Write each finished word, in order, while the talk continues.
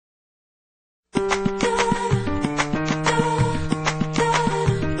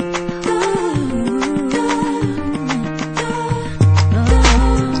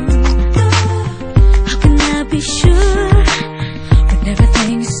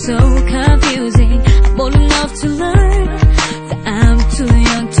So confusing. I'm old enough to learn that I'm too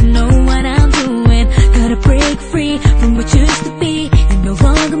young to know what I'm doing. Gotta break free from what used to be. It no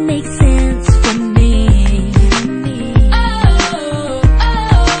longer makes sense for me.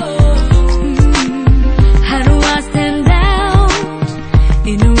 How do I stand out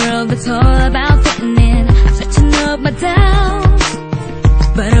in a world that's all about fitting in? I'm switching up my doubts,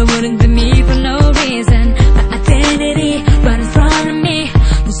 but I wouldn't be me for no reason. My identity right in front of me.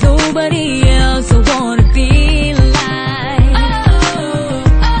 There's nobody else I wanna be like.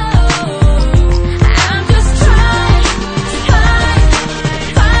 I'm just trying to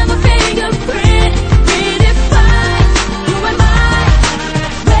find my fingerprint, redefine who am I,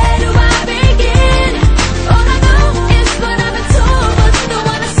 where do I begin? All I know is what I've been told, but the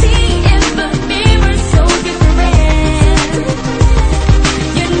one I see in the mirror is so different.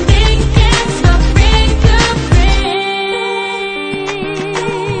 Unique is my fingerprint.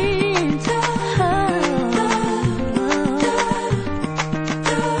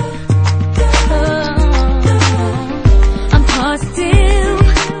 I'm positive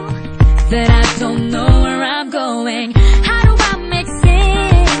that I don't know where I'm going. How do I make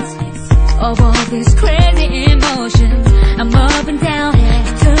sense of all these crazy emotions? I'm up and down,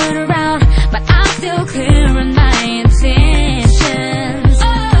 turn around, but I'm still clear in my